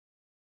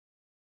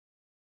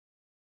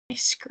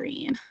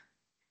screen.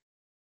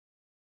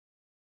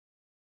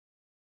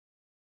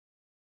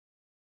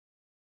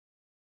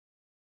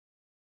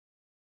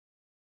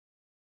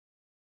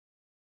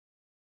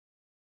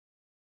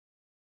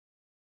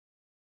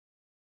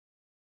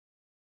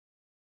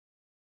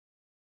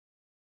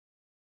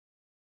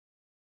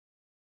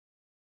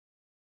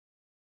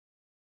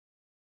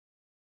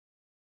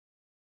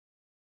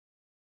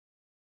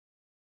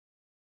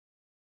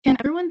 Can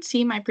everyone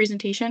see my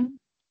presentation?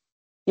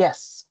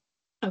 Yes.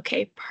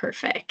 Okay,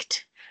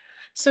 perfect.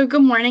 So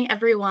good morning,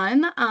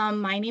 everyone.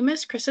 My name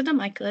is Christa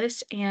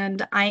DeMichelis,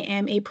 and I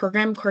am a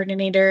program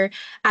coordinator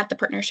at the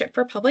Partnership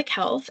for Public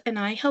Health, and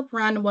I help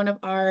run one of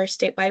our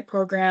statewide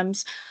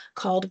programs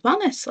called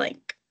WellnessLink.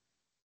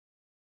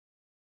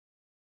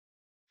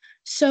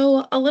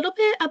 So a little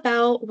bit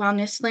about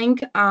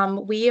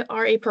WellnessLink. We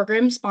are a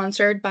program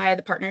sponsored by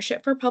the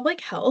Partnership for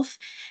Public Health,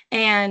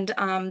 and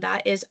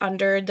that is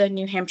under the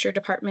New Hampshire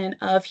Department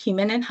of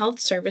Human and Health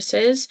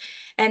Services.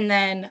 And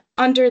then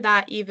under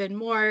that, even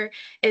more,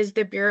 is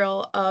the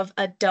Bureau of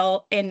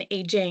Adult and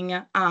Aging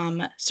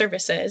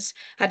Services.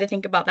 Had to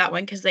think about that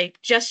one because they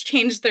just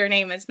changed their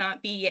name. It's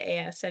not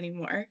BEAS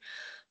anymore.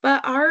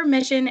 But our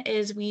mission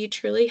is we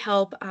truly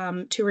help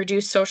to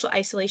reduce social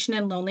isolation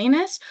and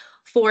loneliness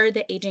for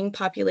the aging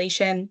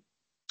population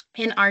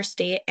in our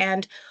state.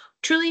 And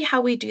truly, how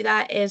we do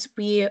that is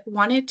we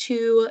wanted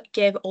to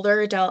give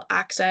older adult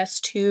access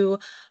to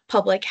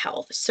public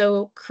health.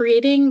 So,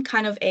 creating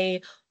kind of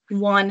a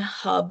one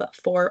hub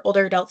for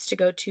older adults to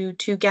go to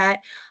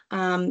get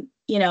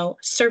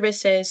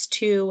services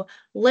to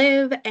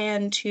live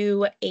and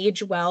to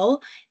age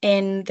well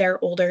in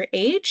their older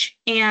age.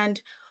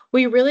 And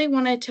we really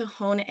wanted to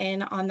hone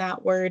in on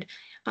that word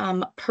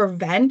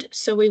prevent.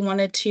 So we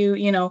wanted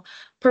to,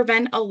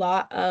 prevent a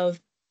lot of,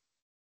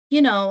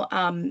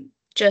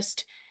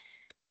 just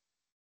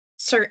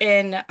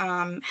certain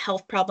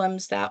health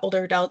problems that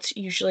older adults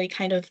usually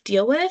kind of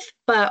deal with,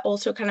 but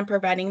also kind of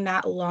providing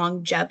that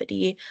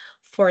longevity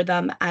for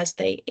them as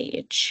they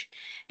age.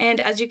 And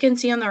as you can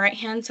see on the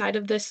right-hand side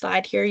of this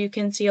slide here, you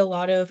can see a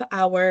lot of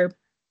our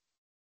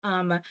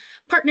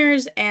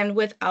partners, and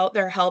without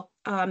their help,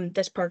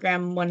 this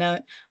program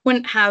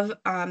wouldn't have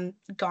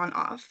gone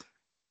off.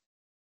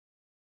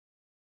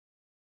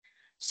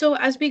 So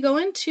as we go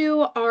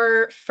into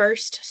our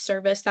first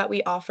service that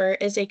we offer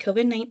is a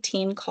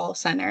COVID-19 call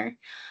center.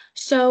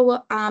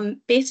 So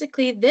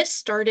basically this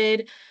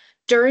started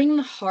during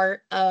the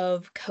heart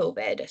of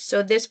COVID.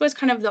 So this was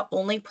kind of the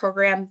only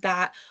program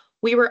that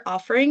we were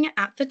offering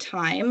at the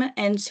time.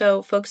 And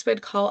so folks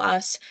would call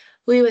us,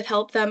 we would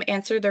help them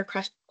answer their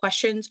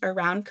questions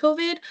around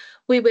COVID.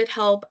 We would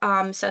help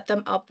set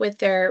them up with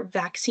their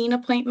vaccine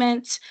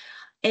appointments.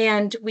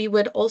 And we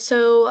would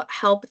also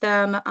help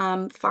them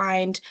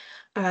find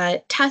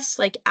tests,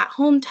 like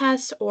at-home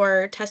tests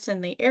or tests in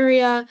the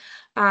area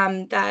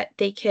that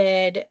they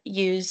could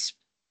use.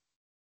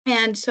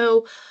 And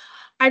so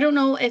I don't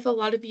know if a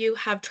lot of you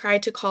have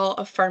tried to call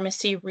a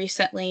pharmacy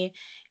recently,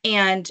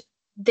 and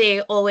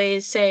they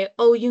always say,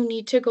 oh, you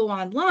need to go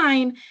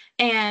online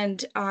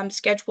and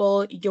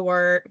schedule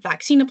your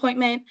vaccine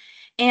appointment.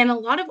 And a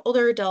lot of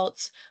older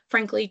adults,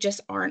 frankly,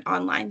 just aren't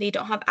online. They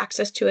don't have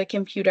access to a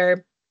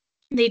computer.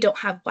 They don't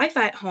have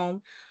Wi-Fi at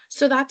home.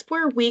 So that's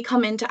where we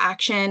come into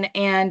action,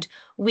 and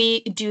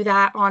we do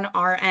that on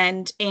our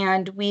end,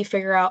 and we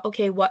figure out,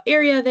 okay, what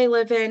area they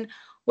live in,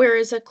 where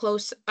is the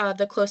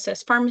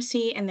closest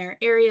pharmacy in their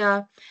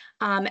area,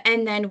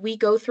 and then we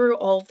go through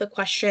all of the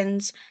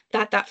questions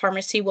that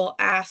pharmacy will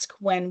ask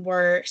when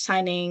we're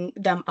signing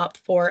them up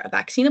for a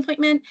vaccine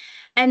appointment.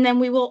 And then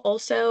we will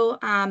also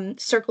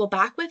circle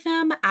back with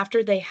them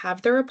after they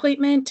have their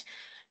appointment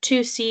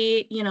to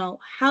see,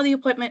 how the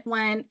appointment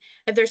went,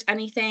 if there's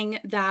anything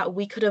that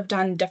we could have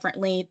done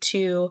differently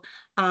to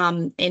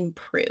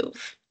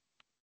improve.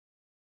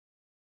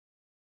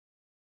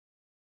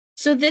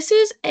 So this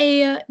is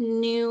a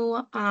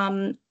new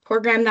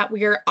program that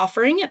we are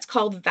offering. It's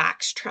called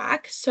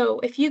VaxTrack. So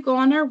if you go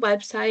on our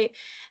website,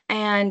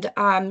 and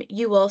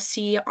you will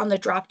see on the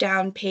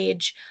drop-down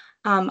page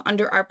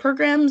under our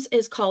programs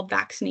is called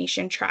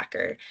Vaccination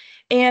Tracker.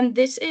 And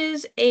this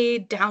is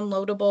a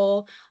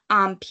downloadable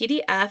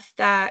PDF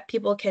that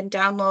people can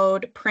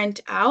download,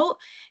 print out.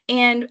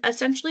 And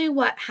essentially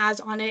what has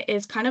on it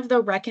is kind of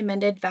the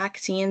recommended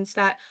vaccines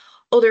that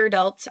older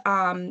adults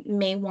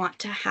may want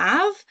to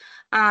have,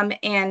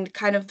 and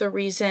kind of the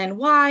reason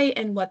why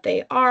and what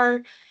they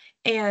are.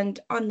 And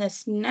on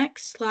this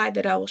next slide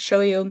that I will show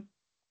you,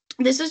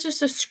 this is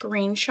just a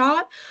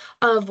screenshot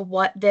of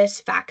what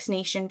this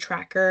vaccination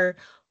tracker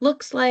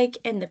looks like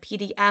and the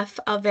PDF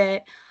of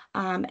it.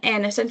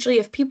 And essentially,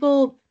 if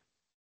people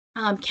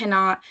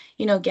cannot,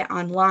 get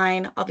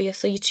online,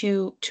 obviously,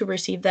 to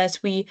receive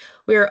this,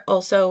 we're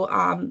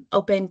also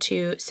open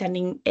to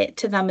sending it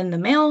to them in the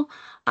mail,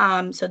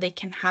 so they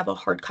can have a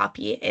hard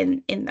copy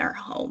in their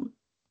home.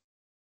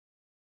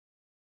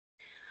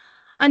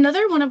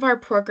 Another one of our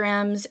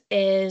programs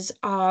is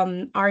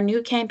our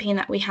new campaign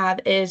that we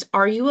have is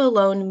Are You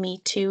Alone? Me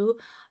Too.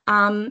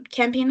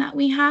 campaign that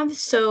we have.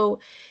 So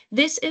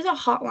this is a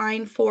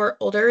hotline for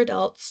older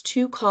adults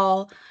to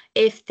call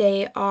if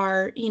they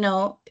are,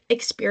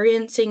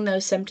 experiencing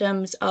those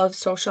symptoms of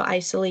social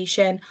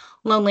isolation,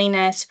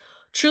 loneliness.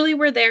 Truly,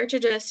 we're there to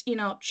just,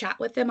 chat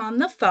with them on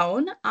the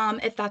phone,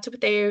 if that's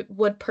what they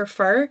would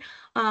prefer,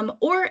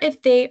 or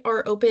if they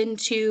are open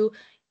to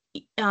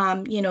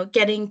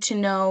getting to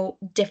know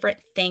different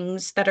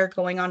things that are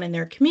going on in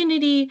their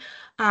community.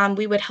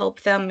 We would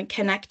help them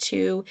connect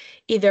to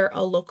either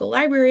a local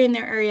library in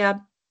their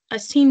area, a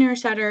senior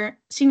center,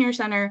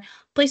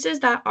 places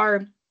that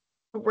are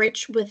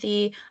rich with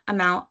the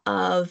amount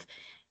of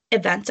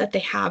events that they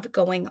have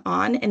going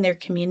on in their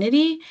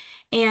community.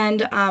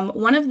 And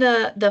one of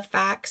the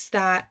facts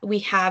that we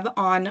have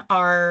on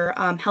our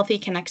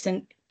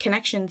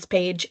Connections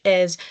page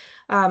is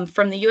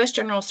from the U.S.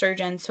 General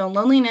Surgeon. So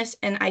loneliness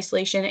and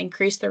isolation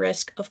increase the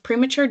risk of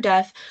premature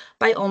death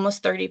by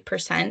almost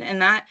 30%.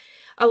 And that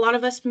a lot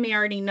of us may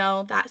already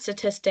know that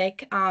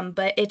statistic,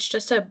 but it's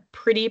just a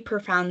pretty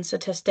profound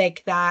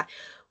statistic that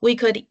we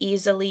could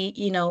easily,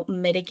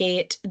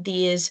 mitigate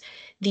these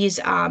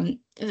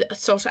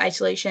social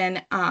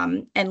isolation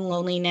and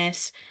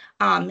loneliness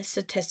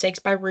statistics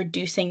by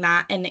reducing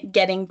that and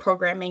getting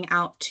programming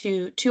out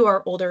to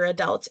our older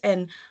adults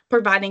and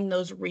providing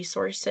those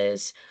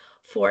resources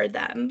for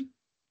them.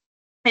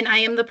 And I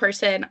am the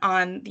person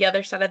on the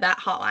other side of that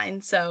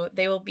hotline, so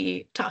they will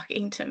be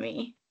talking to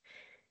me.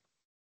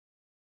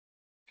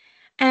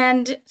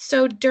 And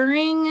so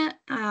during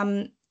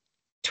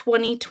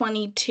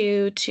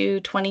 2022 to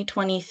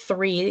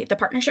 2023, the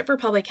Partnership for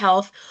Public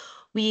Health,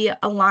 we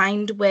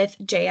aligned with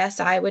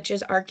JSI, which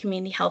is our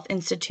Community Health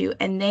Institute,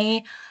 and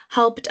they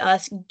helped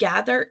us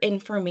gather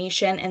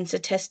information and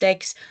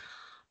statistics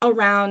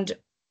around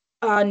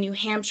New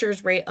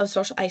Hampshire's rate of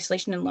social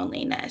isolation and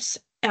loneliness.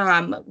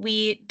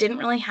 We didn't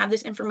really have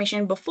this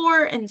information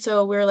before, and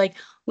so we're like,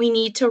 we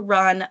need to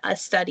run a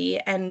study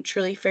and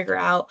truly figure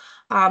out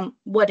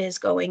what is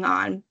going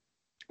on.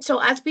 So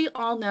as we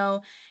all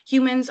know,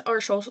 humans are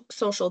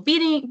social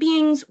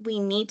beings. We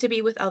need to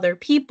be with other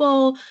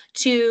people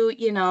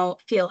to,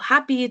 feel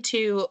happy,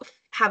 to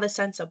have a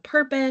sense of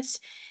purpose.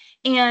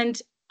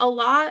 And a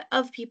lot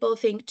of people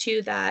think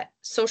too that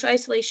social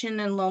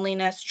isolation and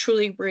loneliness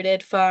truly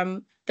rooted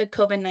from the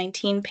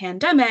COVID-19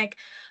 pandemic.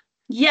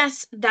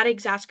 Yes, that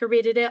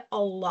exacerbated it a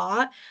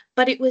lot,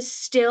 but it was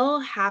still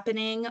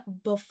happening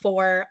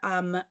before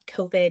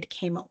COVID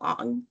came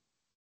along.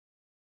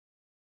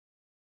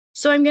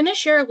 So I'm going to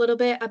share a little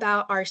bit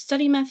about our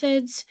study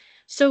methods.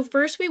 So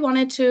first we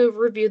wanted to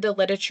review the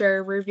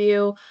literature,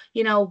 review,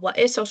 what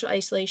is social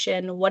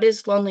isolation, what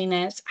is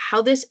loneliness,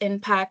 how this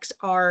impacts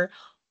our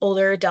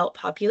older adult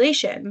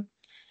population.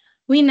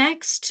 We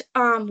next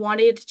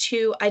wanted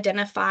to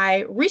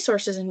identify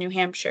resources in New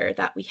Hampshire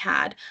that we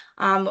had,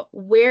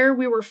 where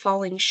we were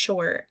falling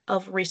short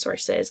of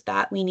resources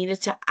that we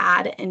needed to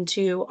add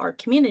into our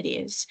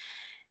communities.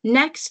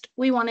 Next,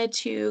 we wanted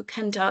to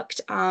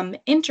conduct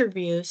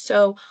interviews.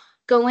 So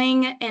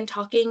going and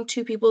talking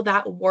to people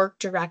that work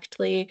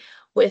directly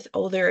with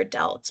older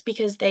adults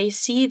because they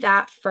see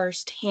that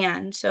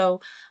firsthand.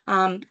 So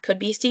could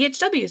be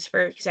CHWs,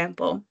 for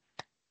example.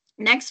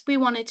 Next, we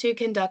wanted to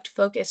conduct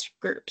focus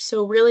groups.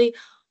 So really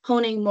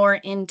honing more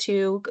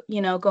into,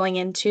 going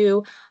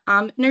into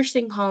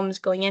nursing homes,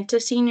 going into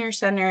senior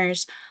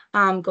centers,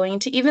 going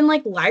to even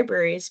like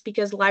libraries,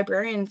 because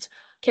librarians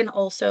can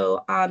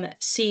also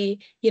see,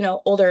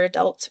 older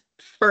adults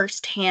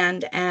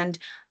firsthand and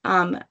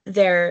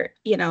their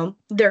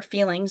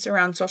feelings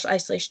around social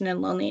isolation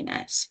and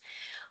loneliness.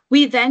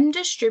 We then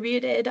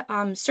distributed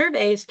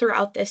surveys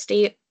throughout the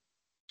state,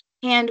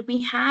 and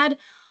we had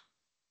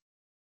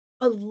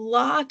a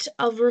lot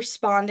of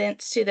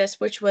respondents to this,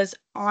 which was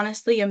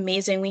honestly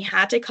amazing. We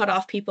had to cut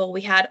off people.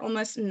 We had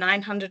almost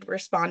 900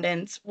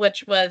 respondents,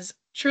 which was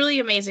truly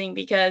amazing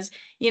because,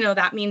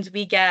 that means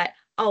we get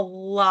a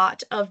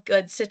lot of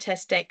good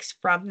statistics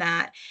from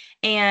that.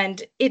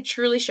 And it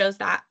truly shows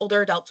that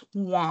older adults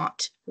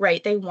want,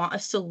 right? They want a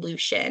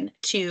solution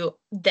to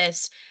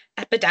this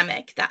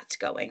epidemic that's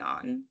going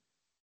on.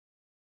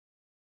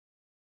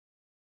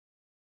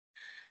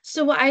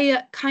 So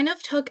I kind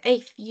of took a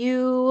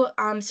few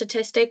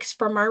statistics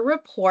from our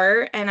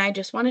report, and I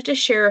just wanted to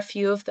share a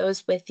few of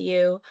those with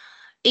you.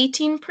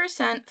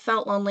 18%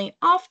 felt lonely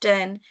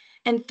often,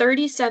 and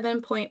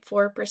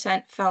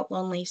 37.4% felt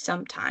lonely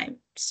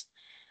sometimes.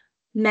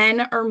 Men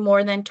are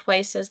more than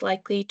twice as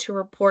likely to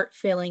report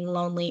feeling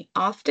lonely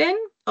often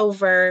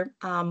over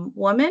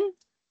women.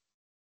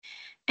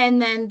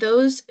 And then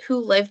those who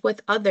live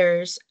with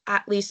others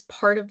at least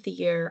part of the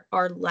year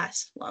are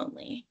less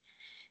lonely.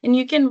 And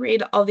you can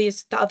read all the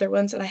other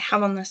ones that I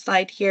have on the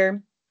slide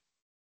here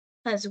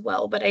as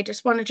well, but I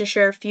just wanted to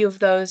share a few of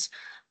those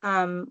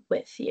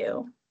with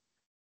you.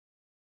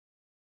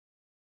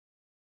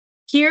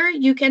 Here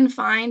you can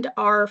find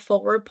our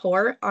full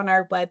report on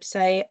our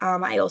website.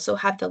 I also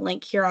have the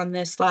link here on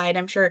this slide.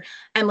 I'm sure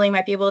Emily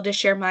might be able to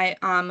share my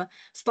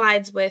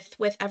slides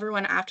with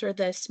everyone after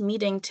this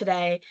meeting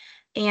today.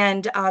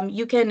 And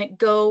you can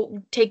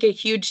go take a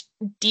huge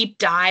deep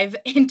dive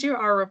into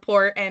our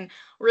report and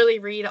really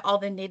read all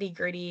the nitty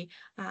gritty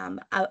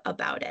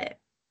about it.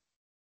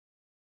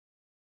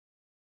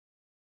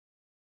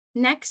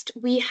 Next,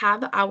 we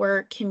have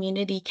our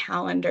community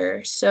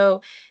calendar.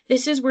 So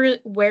this is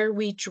where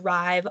we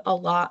drive a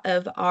lot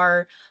of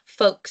our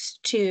folks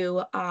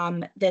to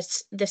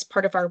this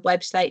part of our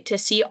website to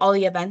see all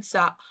the events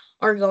that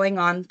are going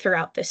on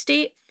throughout the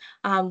state.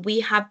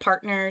 We have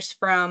partners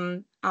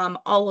from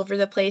all over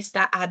the place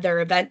that add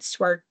their events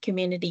to our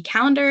community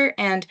calendar.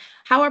 And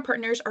how our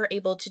partners are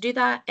able to do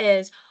that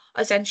is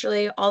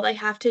essentially all they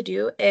have to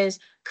do is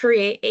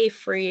create a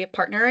free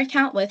partner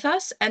account with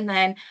us, and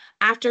then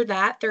after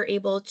that, they're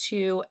able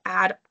to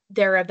add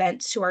their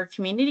events to our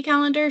community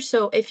calendar.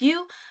 So if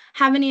you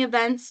have any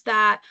events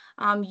that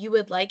you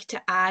would like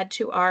to add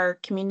to our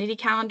community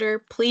calendar,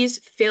 please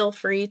feel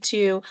free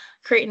to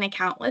create an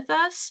account with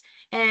us.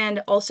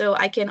 And also,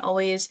 I can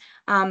always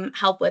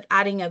help with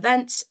adding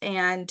events,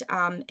 and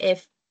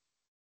if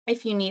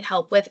you need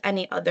help with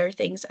any other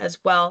things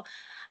as well.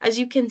 As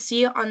you can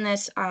see on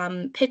this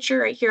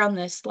picture right here on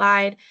this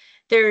slide,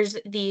 there's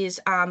these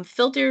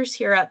filters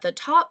here at the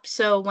top.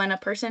 So when a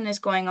person is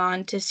going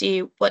on to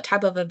see what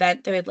type of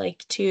event they would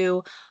like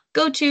to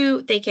go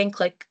to, they can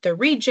click the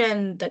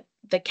region,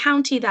 the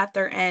county that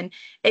they're in,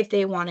 if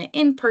they want it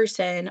in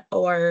person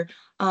or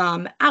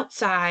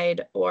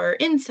outside or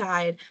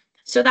inside.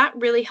 So that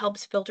really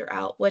helps filter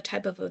out what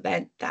type of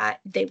event that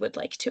they would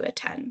like to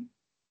attend.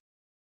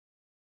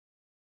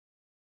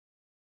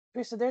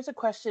 So there's a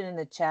question in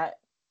the chat.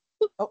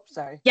 Oh,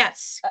 sorry.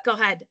 Yes, go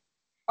ahead.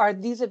 Are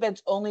these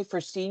events only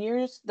for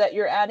seniors that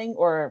you're adding,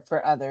 or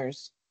for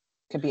others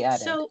could be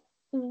added? So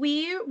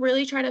we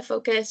really try to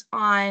focus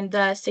on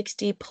the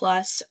 60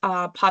 plus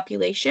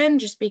population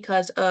just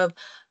because of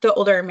the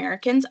Older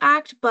Americans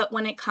Act. But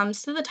when it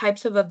comes to the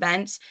types of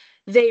events,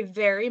 they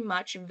very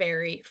much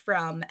vary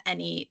from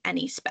any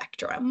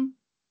spectrum.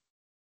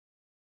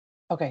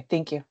 Okay,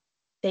 thank you.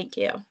 Thank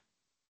you.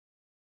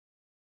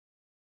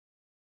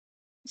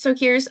 So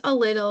here's a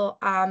little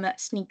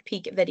sneak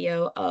peek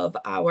video of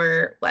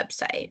our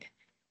website.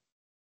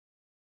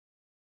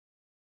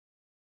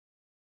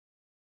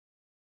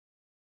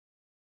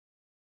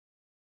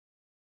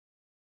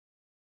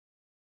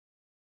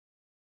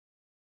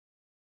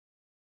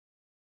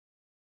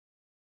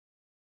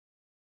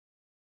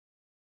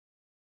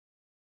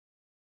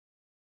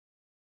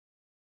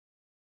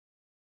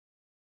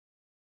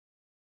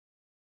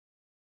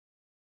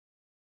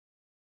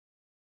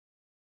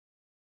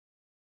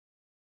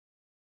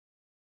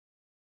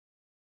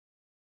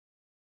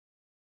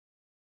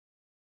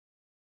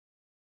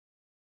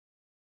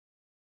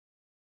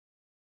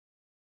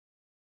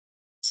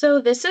 So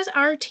this is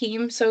our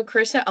team. So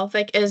Carissa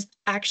Elphick is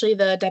actually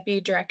the deputy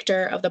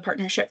director of the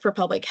Partnership for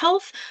Public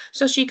Health.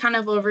 So she kind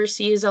of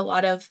oversees a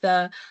lot of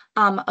the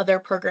other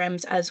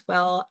programs as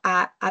well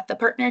at the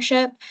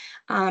partnership.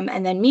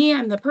 And then me,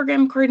 I'm the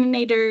program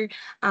coordinator.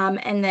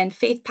 And then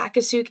Faith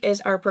Pakasuk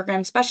is our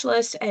program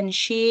specialist, and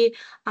she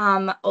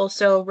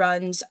also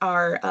runs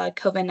our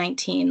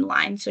COVID-19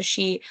 line. So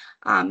she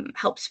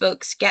helps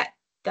folks get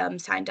them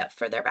signed up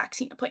for their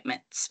vaccine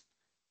appointments.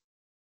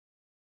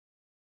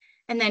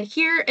 And then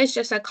here is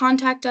just a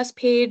contact us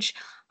page.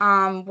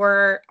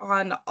 We're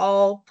on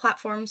all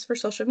platforms for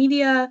social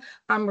media.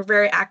 We're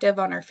very active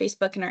on our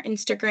Facebook and our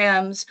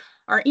Instagrams,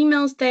 our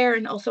emails there,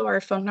 and also our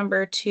phone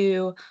number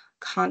to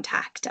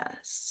contact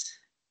us.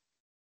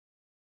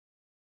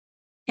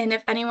 And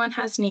if anyone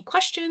has any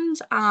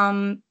questions,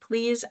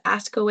 please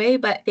ask away,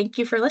 but thank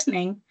you for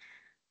listening.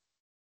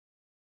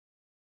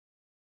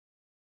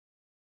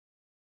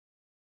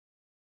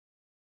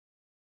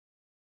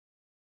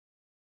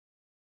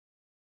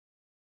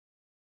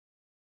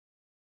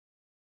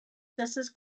 This is